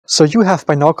So you have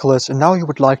binoculars and now you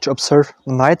would like to observe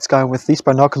the night sky with these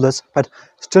binoculars, but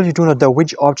still you do not know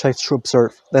which objects to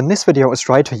observe. Then this video is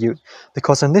right for you,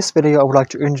 because in this video I would like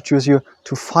to introduce you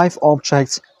to 5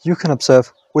 objects you can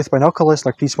observe with binoculars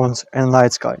like these ones in the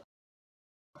night sky.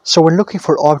 So when looking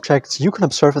for objects you can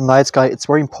observe in the night sky, it's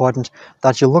very important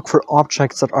that you look for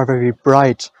objects that are very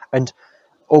bright and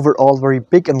overall very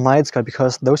big in the night sky,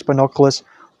 because those binoculars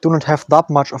do not have that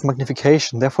much of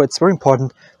magnification. Therefore, it's very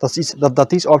important that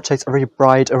these objects are very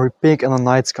bright and very big in the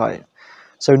night sky.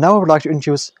 So now I would like to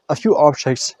introduce a few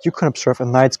objects you can observe in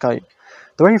the night sky.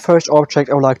 The very first object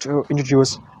I would like to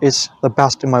introduce is the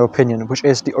best in my opinion, which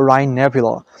is the Orion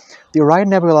Nebula. The Orion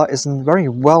Nebula is a very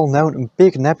well-known and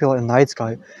big nebula in the night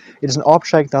sky. It is an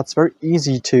object that's very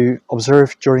easy to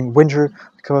observe during winter,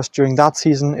 because during that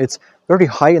season it's very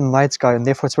high in the night sky and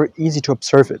therefore it's very easy to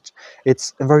observe it.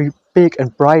 It's a very big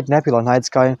and bright nebula night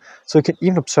sky, so you can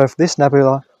even observe this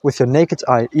nebula with your naked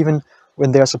eye, even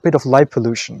when there's a bit of light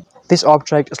pollution. This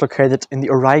object is located in the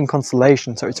Orion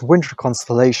constellation, so it's a winter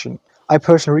constellation. I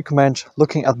personally recommend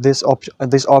looking at this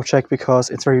object because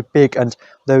it's very big and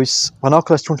those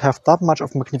binoculars don't have that much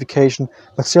of magnification,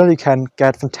 but still you can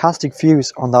get fantastic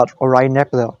views on that Orion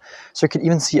Nebula. So you can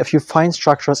even see a few fine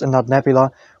structures in that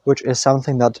nebula, which is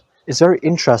something that is very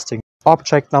interesting.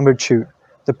 Object number 2,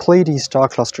 the Pleiades star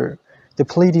cluster. The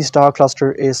Pleiades star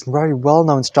cluster is a very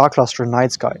well-known star cluster in the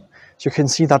night sky. So you can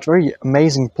see that very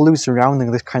amazing blue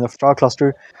surrounding this kind of star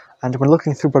cluster, and when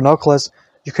looking through binoculars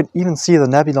you can even see the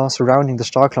nebula surrounding the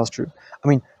star cluster. I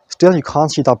mean, still you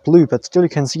can't see that blue, but still you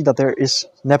can see that there is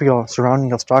nebula surrounding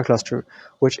that star cluster,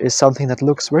 which is something that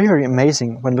looks very, very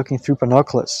amazing when looking through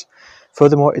binoculars.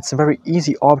 Furthermore, it's a very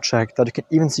easy object that you can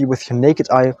even see with your naked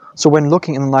eye, so when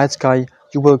looking in the night sky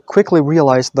you will quickly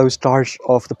realize those stars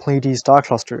of the Pleiades star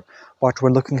cluster. But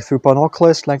when looking through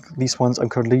binoculars like these ones I'm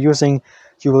currently using,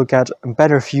 you will get a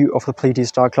better view of the Pleiades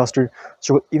star cluster,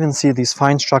 so you'll even see these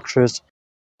fine structures.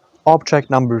 Object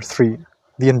number 3,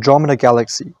 the Andromeda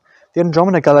Galaxy. The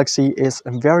Andromeda Galaxy is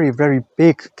a very, very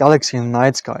big galaxy in the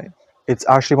night sky. It's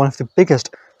actually one of the biggest.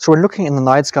 So when looking in the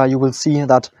night sky you will see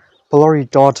that blurry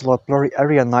dot or blurry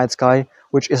area in the night sky,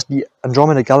 which is the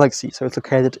Andromeda Galaxy. So it's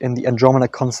located in the Andromeda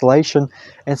constellation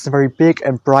and it's a very big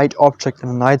and bright object in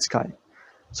the night sky.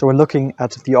 So when looking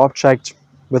at the object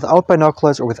without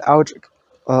binoculars or without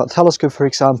a telescope, for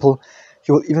example,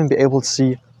 you will even be able to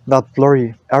see that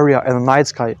blurry area in the night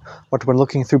sky. But when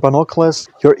looking through binoculars,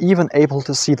 you're even able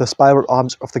to see the spiral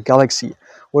arms of the galaxy,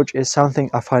 which is something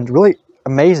I find really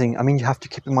amazing. I mean, you have to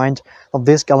keep in mind that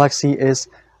this galaxy is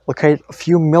located a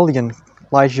few million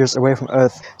light years away from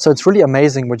Earth. So it's really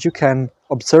amazing what you can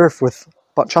observe with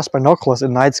just binoculars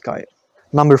in the night sky.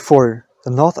 Number 4,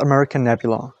 the North American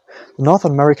Nebula. The North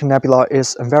American Nebula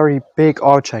is a very big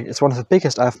object. It's one of the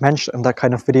biggest I've mentioned in that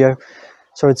kind of video.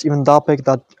 So it's even that big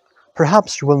that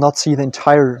perhaps you will not see the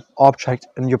entire object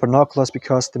in your binoculars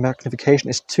because the magnification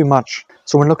is too much.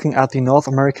 So when looking at the North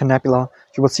American Nebula,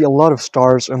 you will see a lot of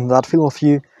stars, and in that field of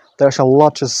view there's a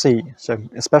lot to see. So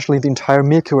especially the entire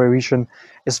Milky Way region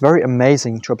is very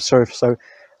amazing to observe. So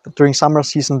during summer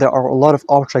season there are a lot of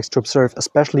objects to observe,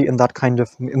 especially in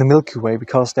the Milky Way,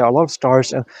 because there are a lot of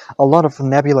stars and a lot of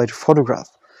nebulae to photograph.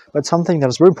 But something that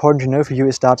is very important to know for you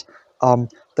is that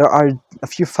there are a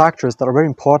few factors that are very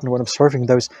important when observing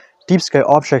those deep sky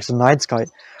objects in the night sky.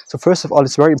 So first of all,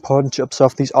 it's very important to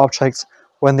observe these objects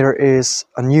when there is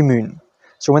a new moon.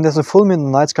 So when there's a full moon, the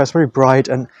night sky is very bright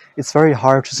and it's very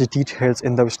hard to see details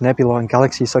in those nebula and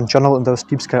galaxies, so in general in those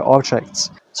deep sky objects.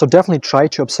 So definitely try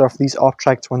to observe these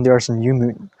objects when there's a new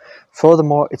moon.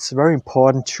 Furthermore, it's very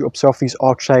important to observe these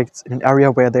objects in an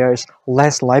area where there is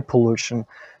less light pollution.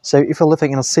 So if you're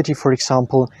living in a city, for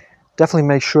example, definitely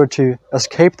make sure to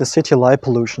escape the city light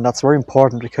pollution. That's very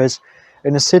important, because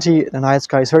in a city the night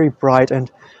sky is very bright and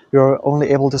you're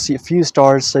only able to see a few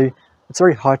stars, so it's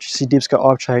very hard to see deep sky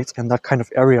objects in that kind of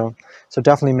area. So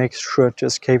definitely make sure to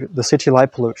escape the city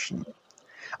light pollution.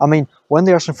 I mean, when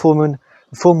there's a full moon,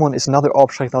 the full moon is another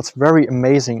object that's very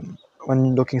amazing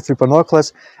when looking through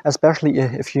binoculars, especially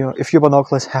if your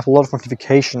binoculars have a lot of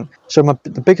magnification. So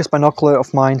the biggest binocular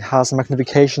of mine has a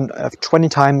magnification of 20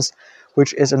 times,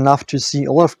 which is enough to see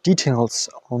a lot of details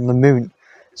on the moon.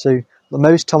 So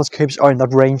most telescopes are in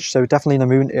that range, so definitely the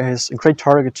moon is a great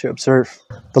target to observe.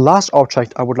 The last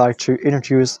object I would like to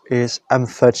introduce is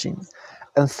M13.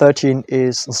 M13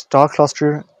 is a star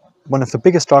cluster, one of the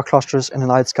biggest star clusters in the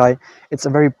night sky. It's a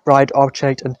very bright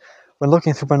object, and when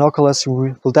looking through binoculars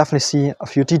you will definitely see a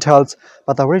few details,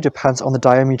 but that really depends on the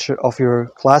diameter of your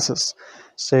glasses.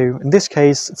 So in this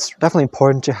case it's definitely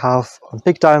important to have a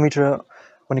big diameter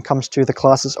when it comes to the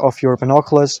glasses of your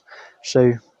binoculars.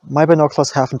 So my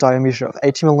binoculars have a diameter of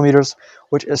 80 millimeters,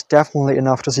 which is definitely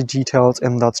enough to see details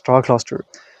in that star cluster.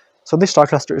 So this star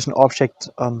cluster is an object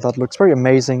that looks very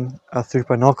amazing through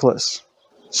binoculars.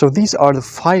 So these are the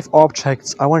 5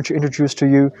 objects I wanted to introduce to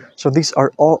you. So these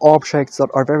are all objects that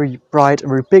are very bright and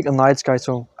very big in the night sky.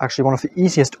 So actually one of the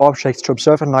easiest objects to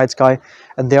observe in the night sky,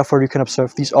 and therefore you can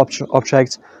observe these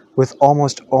objects with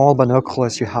almost all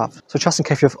binoculars you have. So just in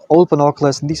case you have old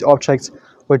binoculars, these objects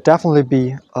will definitely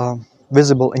be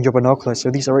visible in your binoculars.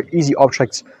 So these are easy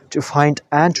objects to find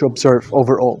and to observe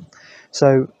overall.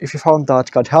 So if you found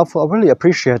that guide helpful, I really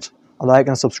appreciate a like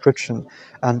and a subscription.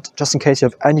 And just in case you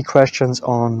have any questions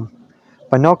on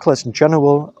binoculars in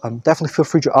general, definitely feel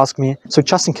free to ask me. So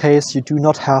just in case you do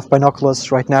not have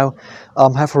binoculars right now, I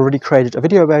have already created a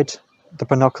video about the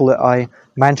binocular I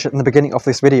mentioned in the beginning of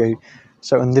this video.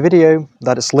 So in the video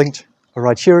that is linked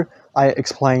right here, I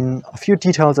explain a few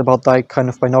details about that kind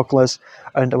of binoculars,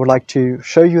 and I would like to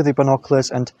show you the binoculars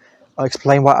and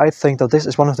explain why I think that this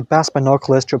is one of the best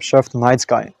binoculars to observe the night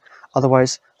sky.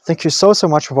 Otherwise, thank you so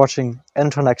much for watching, and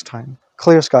until next time,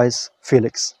 clear skies,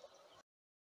 Felix.